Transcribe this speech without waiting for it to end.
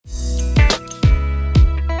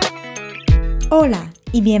Hola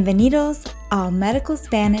y bienvenidos al Medical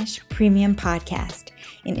Spanish Premium Podcast,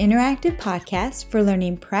 an interactive podcast for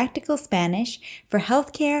learning practical Spanish for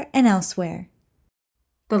healthcare and elsewhere.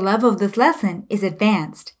 The level of this lesson is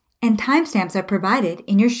advanced, and timestamps are provided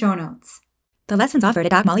in your show notes. The lessons offered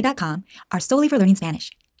at DocMolly.com are solely for learning Spanish.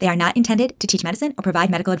 They are not intended to teach medicine or provide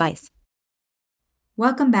medical advice.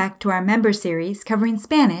 Welcome back to our member series covering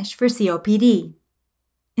Spanish for COPD.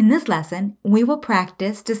 In this lesson, we will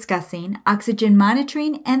practice discussing oxygen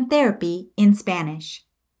monitoring and therapy in Spanish.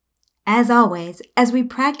 As always, as we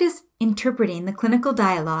practice interpreting the clinical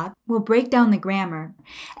dialogue, we'll break down the grammar,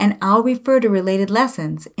 and I'll refer to related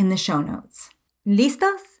lessons in the show notes.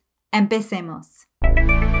 ¿Listos? Empecemos.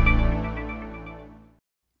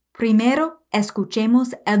 Primero,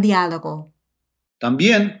 escuchemos el diálogo.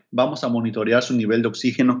 También vamos a monitorear su nivel de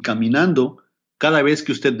oxígeno caminando cada vez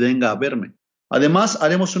que usted venga a verme. Además,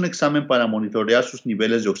 haremos un examen para monitorear sus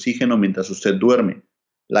niveles de oxígeno mientras usted duerme.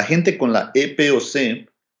 La gente con la CO07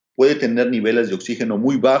 puede tener niveles de oxígeno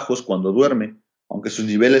muy bajos cuando duerme, aunque sus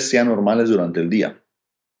niveles sean normales durante el día.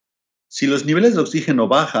 Si los niveles de oxígeno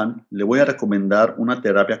bajan, le voy a recomendar una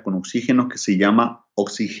terapia con oxígeno que se llama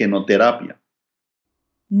oxigenoterapia.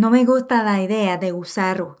 No me gusta la idea de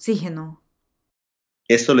usar oxígeno.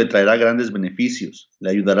 Esto le traerá grandes beneficios, le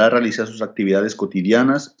ayudará a realizar sus actividades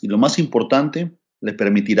cotidianas y, lo más importante, le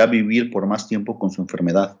permitirá vivir por más tiempo con su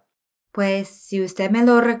enfermedad. Pues si usted me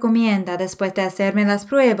lo recomienda después de hacerme las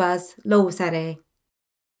pruebas, lo usaré.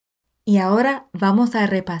 Y ahora vamos a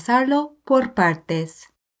repasarlo por partes.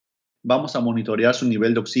 Vamos a monitorear su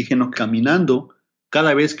nivel de oxígeno caminando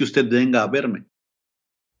cada vez que usted venga a verme.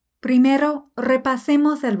 Primero,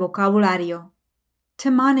 repasemos el vocabulario.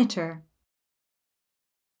 To monitor.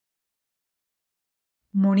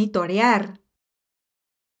 Monitorear.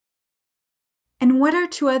 And what are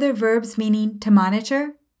two other verbs meaning to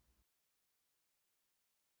monitor?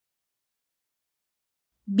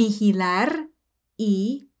 Vigilar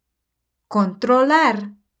y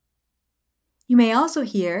controlar. You may also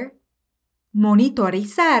hear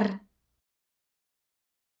monitorizar.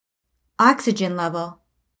 Oxygen level.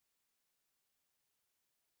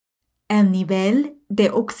 El nivel de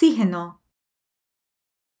oxígeno.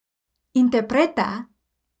 Interpreta.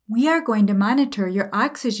 We are going to monitor your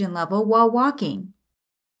oxygen level while walking.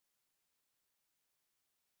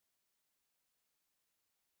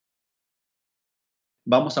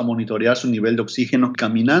 Vamos a monitorear su nivel de oxígeno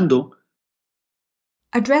caminando.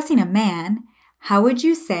 Addressing a man, how would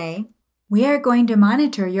you say, we are going to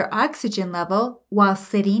monitor your oxygen level while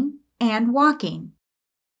sitting and walking?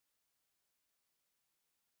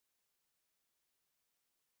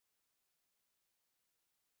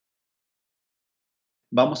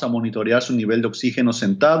 Vamos a monitorear su nivel de oxígeno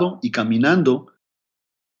sentado y caminando.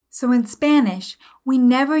 So in Spanish, we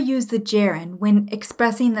never use the gerund when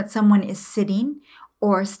expressing that someone is sitting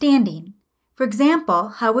or standing. For example,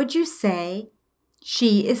 how would you say,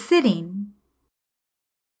 she is sitting?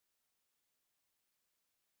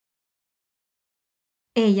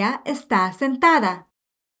 Ella está sentada.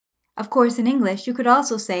 Of course, in English, you could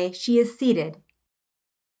also say she is seated.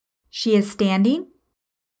 She is standing.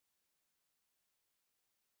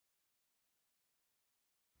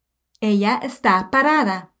 Ella está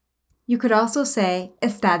parada. You could also say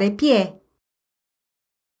está de pie.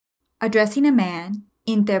 Addressing a man,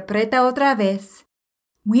 interpreta otra vez.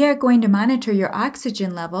 We are going to monitor your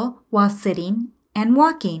oxygen level while sitting and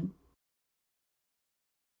walking.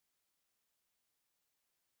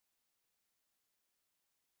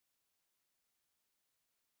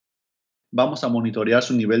 Vamos a monitorear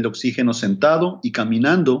su nivel de oxígeno sentado y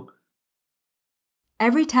caminando.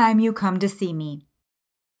 Every time you come to see me.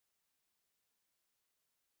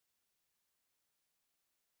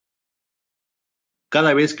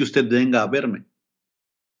 Cada vez que usted venga a verme.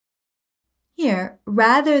 Here,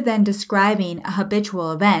 rather than describing a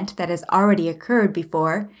habitual event that has already occurred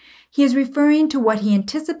before, he is referring to what he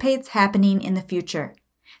anticipates happening in the future.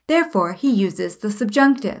 Therefore, he uses the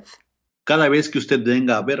subjunctive. Cada vez que usted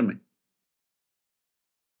venga a verme.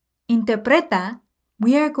 Interpreta,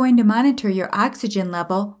 we are going to monitor your oxygen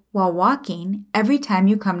level while walking every time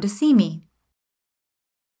you come to see me.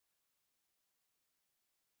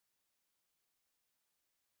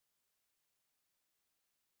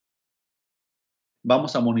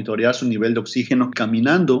 Vamos a monitorear su nivel de oxígeno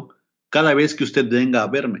caminando cada vez que usted venga a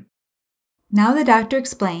verme. Now the doctor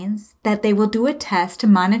explains that they will do a test to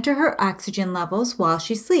monitor her oxygen levels while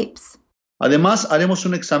she sleeps. Además, haremos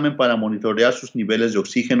un examen para monitorear sus niveles de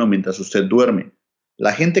oxígeno mientras usted duerme.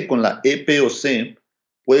 La gente con la EPOC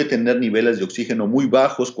puede tener niveles de oxígeno muy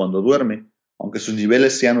bajos cuando duerme, aunque sus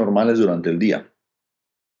niveles sean normales durante el día.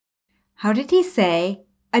 How did he say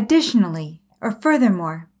additionally or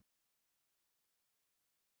furthermore?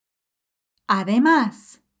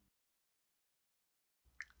 Además.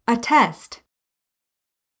 A test.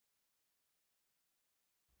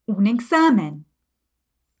 Un examen.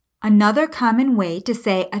 Another common way to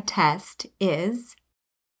say a test is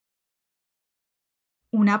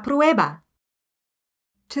una prueba.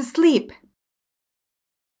 To sleep.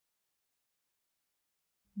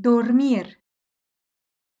 Dormir.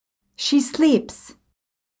 She sleeps.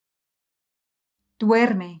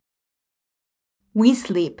 Duerme. We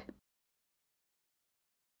sleep.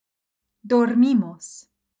 Dormimos.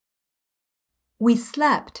 We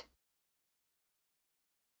slept.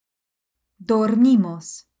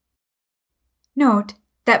 Dormimos. Note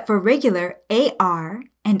that for regular AR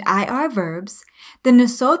and IR verbs, the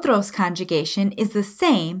nosotros conjugation is the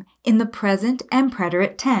same in the present and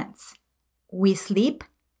preterite tense. We sleep,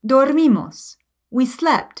 dormimos. We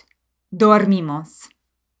slept, dormimos.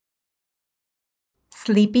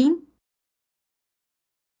 Sleeping,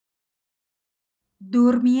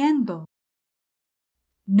 durmiendo.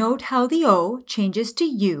 Note how the O changes to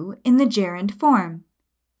U in the gerund form.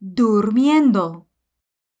 Durmiendo.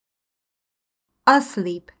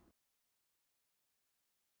 Asleep.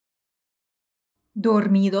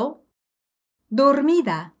 Dormido,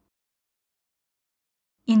 dormida.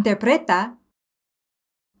 Interpreta.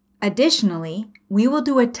 Additionally, we will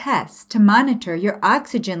do a test to monitor your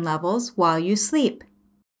oxygen levels while you sleep.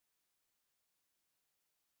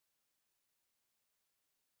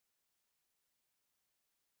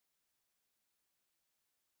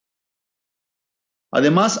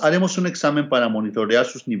 Además, haremos un examen para monitorear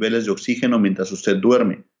sus niveles de oxígeno mientras usted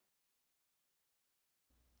duerme.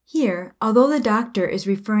 Here, although the doctor is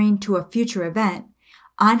referring to a future event,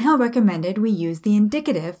 Angel recommended we use the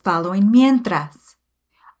indicative following mientras.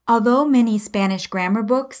 Although many Spanish grammar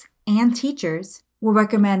books and teachers will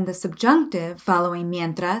recommend the subjunctive following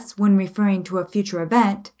mientras when referring to a future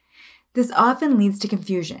event, this often leads to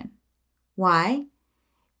confusion. Why?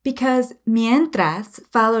 Because mientras,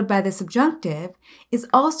 followed by the subjunctive, is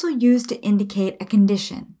also used to indicate a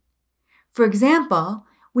condition. For example,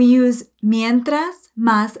 we use mientras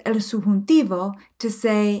más el subjuntivo to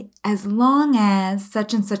say, as long as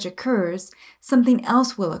such and such occurs, something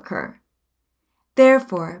else will occur.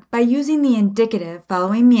 Therefore, by using the indicative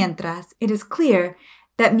following mientras, it is clear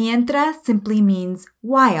that mientras simply means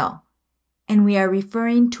while, and we are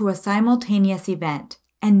referring to a simultaneous event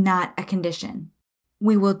and not a condition.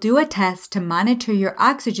 We will do a test to monitor your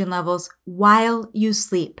oxygen levels while you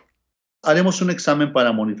sleep. Haremos un examen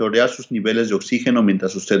para monitorear sus niveles de oxígeno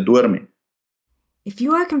mientras usted duerme. If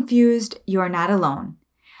you are confused, you are not alone.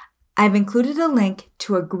 I've included a link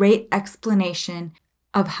to a great explanation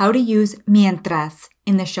of how to use mientras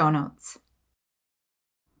in the show notes.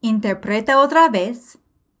 Interpreta otra vez.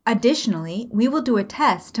 Additionally, we will do a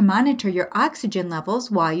test to monitor your oxygen levels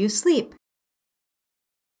while you sleep.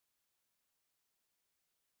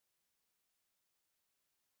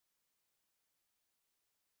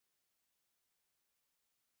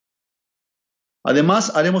 Además,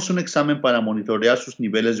 haremos un examen para monitorear sus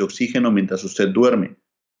niveles de oxígeno mientras usted duerme.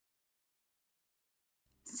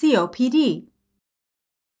 COPD.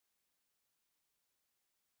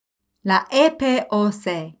 La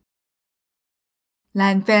EPOC.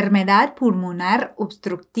 La enfermedad pulmonar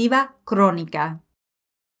obstructiva crónica.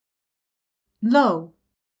 Low.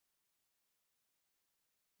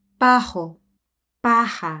 Bajo,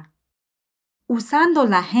 baja. Usando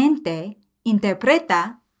la gente,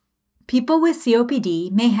 interpreta. People with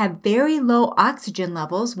COPD may have very low oxygen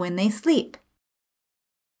levels when they sleep.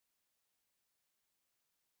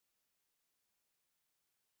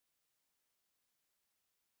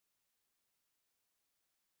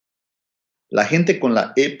 La gente con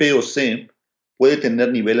la EPOC puede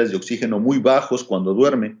tener niveles de oxígeno muy bajos cuando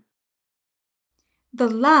duerme. The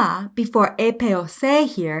la before EPOC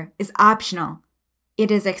here is optional.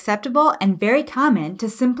 It is acceptable and very common to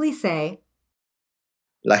simply say,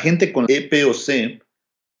 La gente con EPOC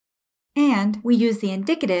and we use the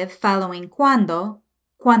indicative following cuando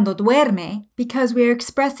duerme, because we are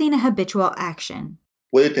expressing a habitual action,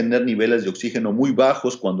 puede tener niveles de oxígeno muy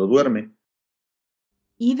bajos cuando duerme.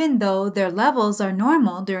 even though their levels are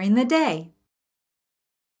normal during the day.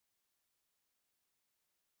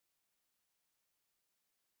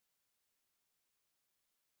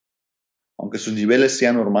 Aunque sus niveles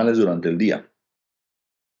sean normales durante el día.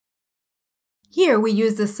 Here we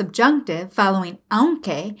use the subjunctive following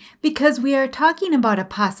aunque because we are talking about a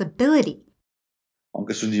possibility.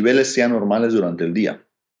 Aunque sus niveles sean normales durante el día.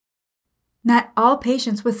 Not all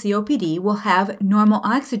patients with COPD will have normal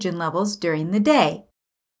oxygen levels during the day.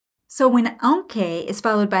 So when aunque is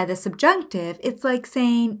followed by the subjunctive, it's like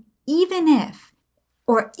saying even if,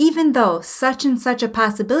 or even though such and such a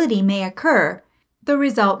possibility may occur, the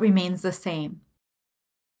result remains the same.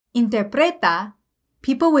 Interpreta,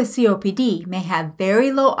 people with COPD may have very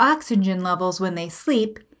low oxygen levels when they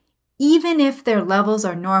sleep, even if their levels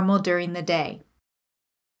are normal during the day.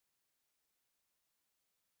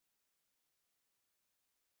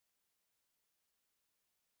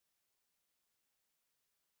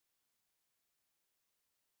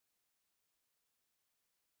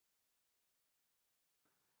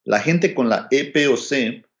 La gente con la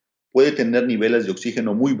EPOC puede tener niveles de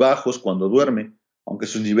oxígeno muy bajos cuando duerme, aunque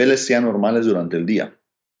sus niveles sean normales durante el día.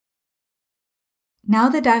 Now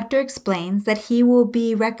the doctor explains that he will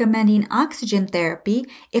be recommending oxygen therapy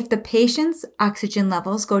if the patient's oxygen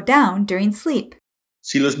levels go down during sleep.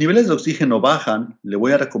 Si los niveles de oxígeno bajan, le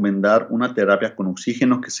voy a recomendar una terapia con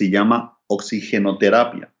oxígeno que se llama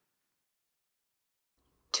oxigenoterapia.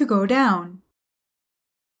 To go down.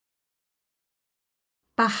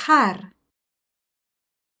 Bajar.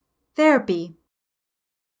 Therapy.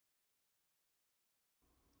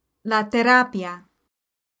 La terapia.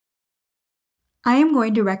 I am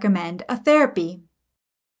going to recommend a therapy.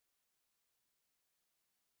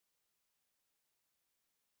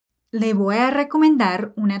 Le voy a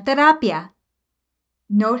recomendar una terapia.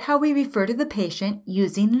 Note how we refer to the patient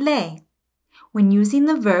using le. When using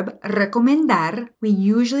the verb recomendar, we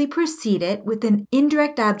usually precede it with an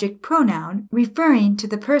indirect object pronoun referring to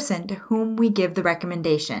the person to whom we give the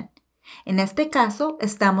recommendation. En este caso,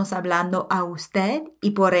 estamos hablando a usted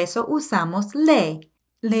y por eso usamos le.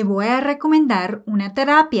 Le voy a recomendar una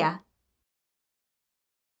terapia.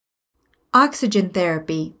 Oxygen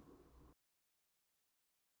therapy.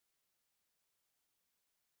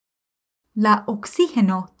 La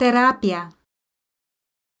oxigenoterapia.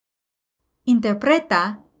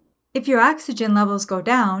 Interpreta, if your oxygen levels go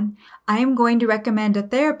down, I am going to recommend a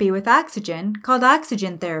therapy with oxygen called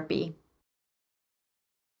oxygen therapy.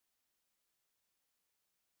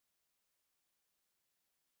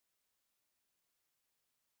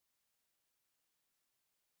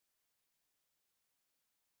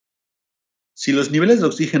 Si los niveles de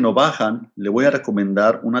oxígeno bajan, le voy a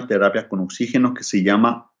recomendar una terapia con oxígeno que se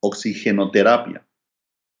llama oxigenoterapia.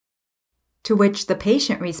 To which the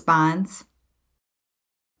patient responds,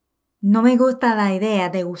 no me gusta la idea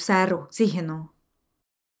de usar oxígeno.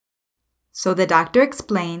 So the doctor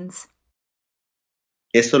explains,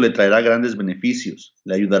 Esto le traerá grandes beneficios,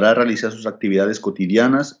 le ayudará a realizar sus actividades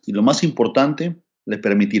cotidianas y, lo más importante, le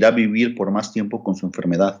permitirá vivir por más tiempo con su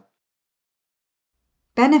enfermedad.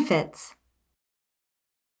 benefits.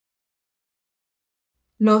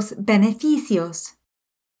 Los beneficios.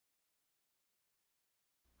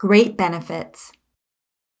 Great benefits.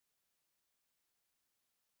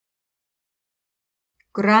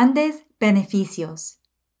 Grandes beneficios.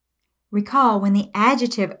 Recall when the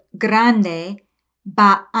adjective grande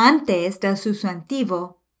va antes del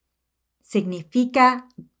sustantivo, significa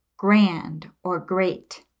grand or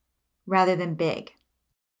great rather than big.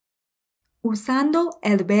 Usando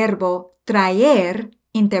el verbo traer,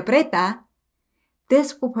 interpreta,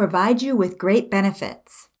 this will provide you with great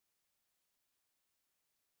benefits.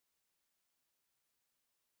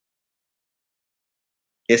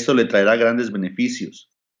 Esto le traerá grandes beneficios.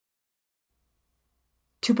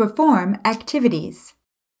 To perform activities.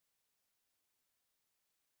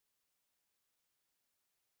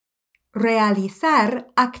 Realizar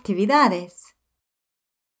actividades.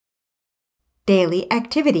 Daily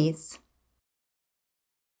activities.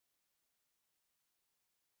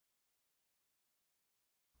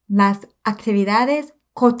 Las actividades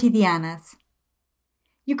cotidianas.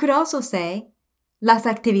 You could also say las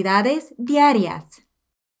actividades diarias.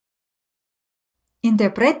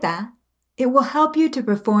 Interpreta, it will help you to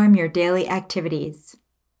perform your daily activities.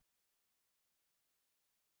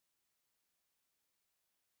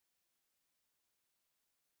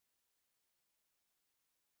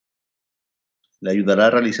 Le ayudará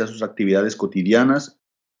a realizar sus actividades cotidianas.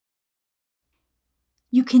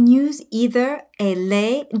 You can use either a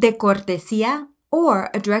le de cortesía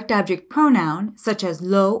or a direct object pronoun such as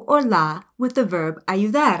lo or la with the verb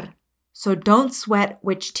ayudar. So don't sweat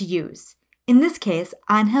which to use. In this case,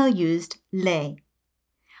 Angel used le.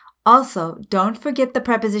 Also, don't forget the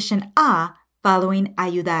preposition a following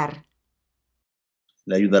ayudar.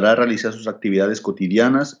 Le ayudará a realizar sus actividades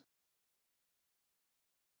cotidianas.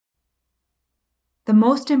 The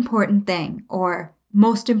most important thing, or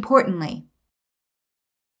most importantly.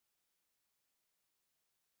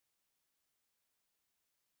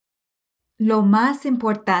 Lo más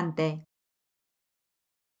importante.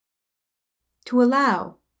 To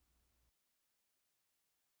allow.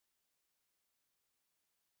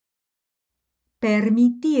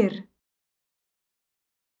 Permitir.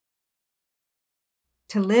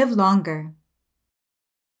 To live longer.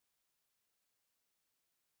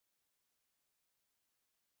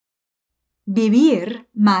 Vivir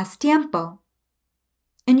más tiempo.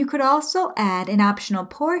 And you could also add an optional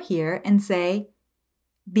por here and say,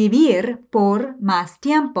 vivir por más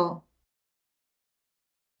tiempo.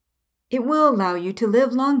 It will allow you to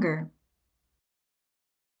live longer.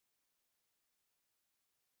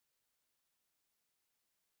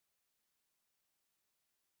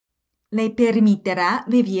 Le permitirá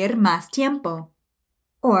vivir más tiempo.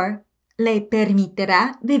 Or, le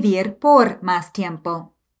permitirá vivir por más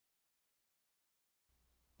tiempo.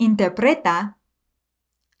 Interpreta.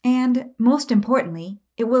 And, most importantly,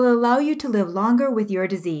 it will allow you to live longer with your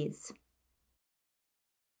disease.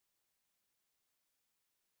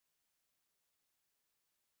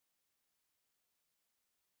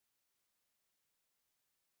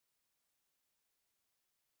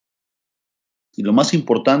 Y lo más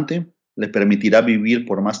importante, le permitirá vivir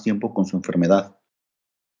por más tiempo con su enfermedad.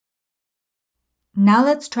 Now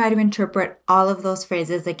let's try to interpret all of those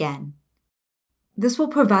phrases again. This will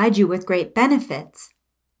provide you with great benefits.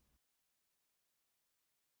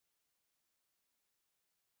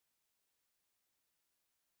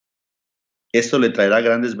 Esto le traerá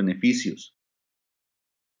grandes beneficios.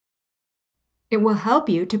 It will help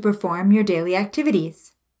you to perform your daily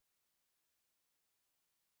activities.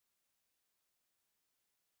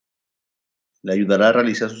 Le ayudará a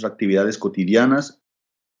realizar sus actividades cotidianas.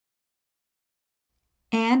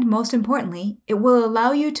 And most importantly, it will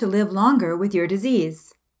allow you to live longer with your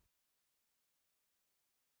disease.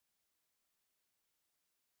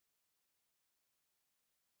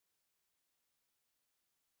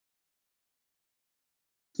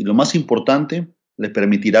 Y lo más importante, le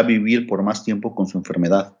permitirá vivir por más tiempo con su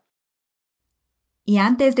enfermedad. Y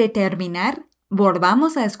antes de terminar,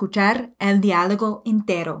 volvamos a escuchar el diálogo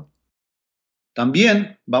entero.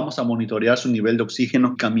 También vamos a monitorear su nivel de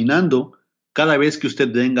oxígeno caminando cada vez que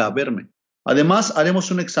usted venga a verme. Además, haremos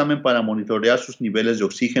un examen para monitorear sus niveles de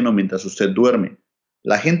oxígeno mientras usted duerme.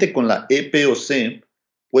 La gente con la CO07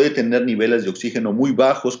 puede tener niveles de oxígeno muy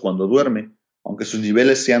bajos cuando duerme, aunque sus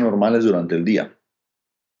niveles sean normales durante el día.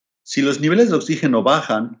 Si los niveles de oxígeno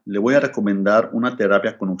bajan, le voy a recomendar una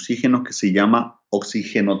terapia con oxígeno que se llama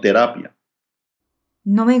oxigenoterapia.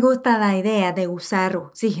 No me gusta la idea de usar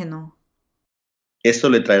oxígeno. Esto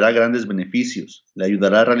le traerá grandes beneficios, le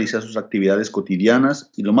ayudará a realizar sus actividades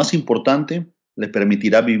cotidianas y, lo más importante, le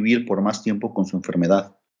permitirá vivir por más tiempo con su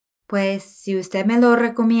enfermedad. Pues si usted me lo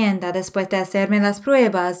recomienda después de hacerme las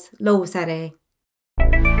pruebas, lo usaré.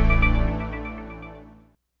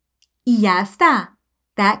 Y ya está.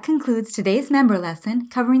 That concludes today's member lesson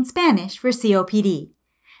covering Spanish for COPD.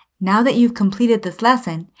 Now that you've completed this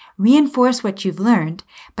lesson, reinforce what you've learned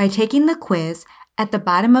by taking the quiz at the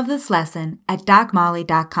bottom of this lesson at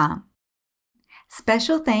docmolly.com.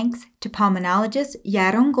 Special thanks to pulmonologist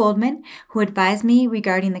Yaron Goldman, who advised me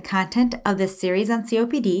regarding the content of this series on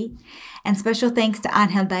COPD, and special thanks to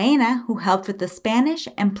Angel Baena, who helped with the Spanish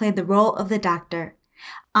and played the role of the doctor.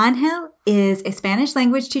 Angel is a Spanish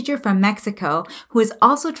language teacher from Mexico who is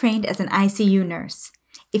also trained as an ICU nurse.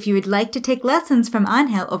 If you would like to take lessons from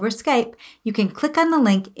Angel over Skype, you can click on the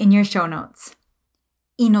link in your show notes.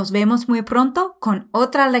 Y nos vemos muy pronto con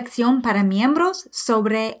otra lección para miembros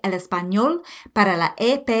sobre el español para la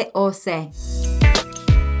EPOC.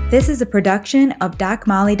 This is a production of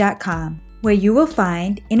DocMolly.com, where you will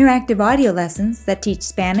find interactive audio lessons that teach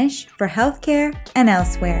Spanish for healthcare and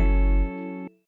elsewhere.